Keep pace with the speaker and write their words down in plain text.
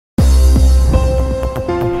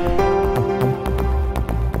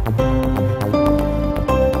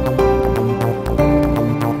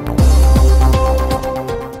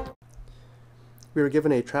We are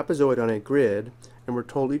given a trapezoid on a grid, and we're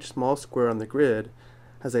told each small square on the grid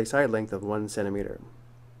has a side length of 1 centimeter.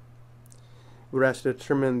 We're asked to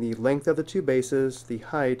determine the length of the two bases, the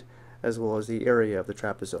height, as well as the area of the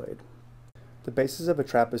trapezoid. The bases of a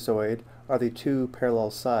trapezoid are the two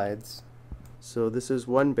parallel sides. So this is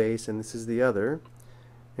one base and this is the other.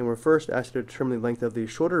 And we're first asked to determine the length of the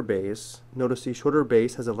shorter base. Notice the shorter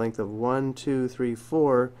base has a length of 1, 2, 3,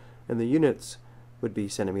 4, and the units would be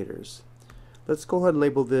centimeters. Let's go ahead and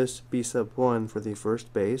label this B sub 1 for the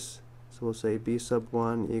first base. So we'll say B sub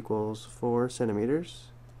 1 equals 4 centimeters.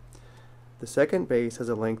 The second base has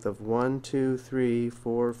a length of 1, 2, 3,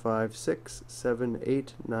 4, 5, 6, 7,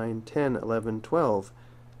 8, 9, 10, 11, 12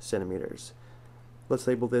 centimeters. Let's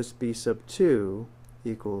label this B sub 2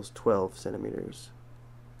 equals 12 centimeters.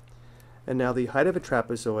 And now the height of a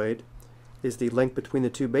trapezoid is the length between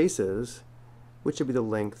the two bases, which would be the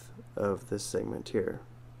length of this segment here.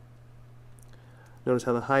 Notice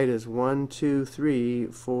how the height is 1, 2, 3,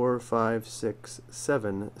 4, 5, 6,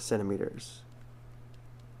 7 centimeters.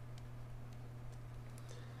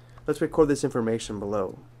 Let's record this information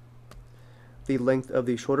below. The length of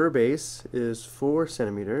the shorter base is 4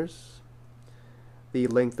 centimeters. The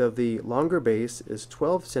length of the longer base is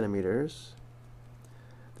 12 centimeters.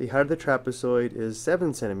 The height of the trapezoid is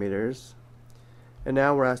 7 centimeters. And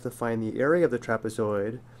now we're asked to find the area of the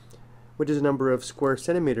trapezoid, which is a number of square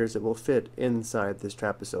centimeters that will fit inside this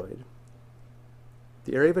trapezoid.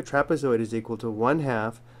 The area of a trapezoid is equal to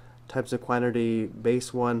 1/2 times the quantity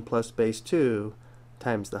base 1 plus base 2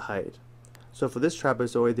 times the height. So for this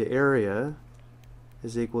trapezoid, the area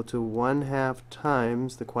is equal to 1/2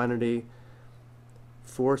 times the quantity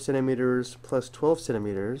 4 centimeters plus 12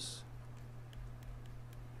 centimeters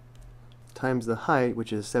times the height,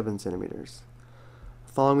 which is 7 centimeters.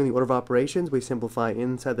 Following the order of operations, we simplify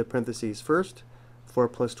inside the parentheses first. 4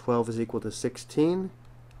 plus 12 is equal to 16.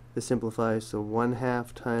 This simplifies to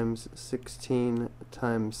 1/2 times 16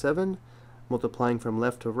 times 7. Multiplying from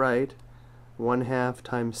left to right, 1/2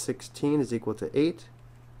 times 16 is equal to 8.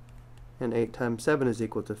 And 8 times 7 is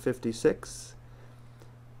equal to 56.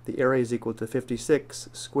 The area is equal to 56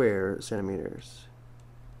 square centimeters.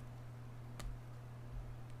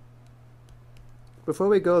 Before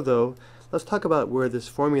we go though, let's talk about where this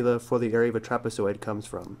formula for the area of a trapezoid comes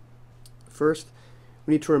from. First,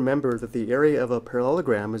 we need to remember that the area of a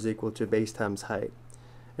parallelogram is equal to base times height.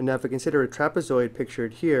 And now if we consider a trapezoid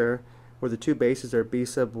pictured here, where the two bases are B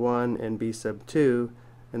sub 1 and B sub 2,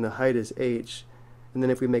 and the height is h, and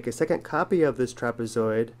then if we make a second copy of this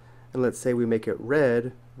trapezoid, and let's say we make it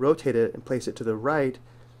red, rotate it, and place it to the right,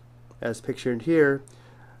 as pictured here,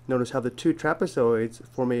 notice how the two trapezoids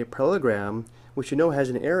form a parallelogram, which you know has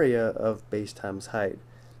an area of base times height.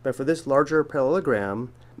 But for this larger parallelogram,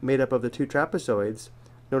 made up of the two trapezoids,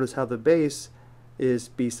 notice how the base is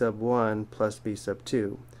B sub 1 plus B sub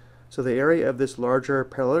 2. So the area of this larger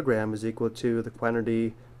parallelogram is equal to the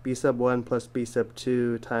quantity B sub 1 plus B sub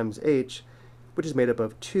 2 times h, which is made up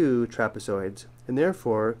of two trapezoids. And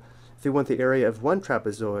therefore, if we want the area of one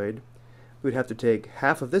trapezoid, we would have to take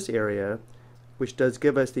half of this area, which does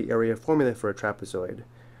give us the area formula for a trapezoid.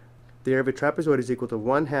 The area of a trapezoid is equal to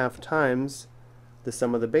 1/2 times the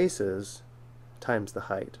sum of the bases times the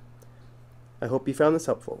height. I hope you found this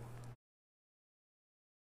helpful.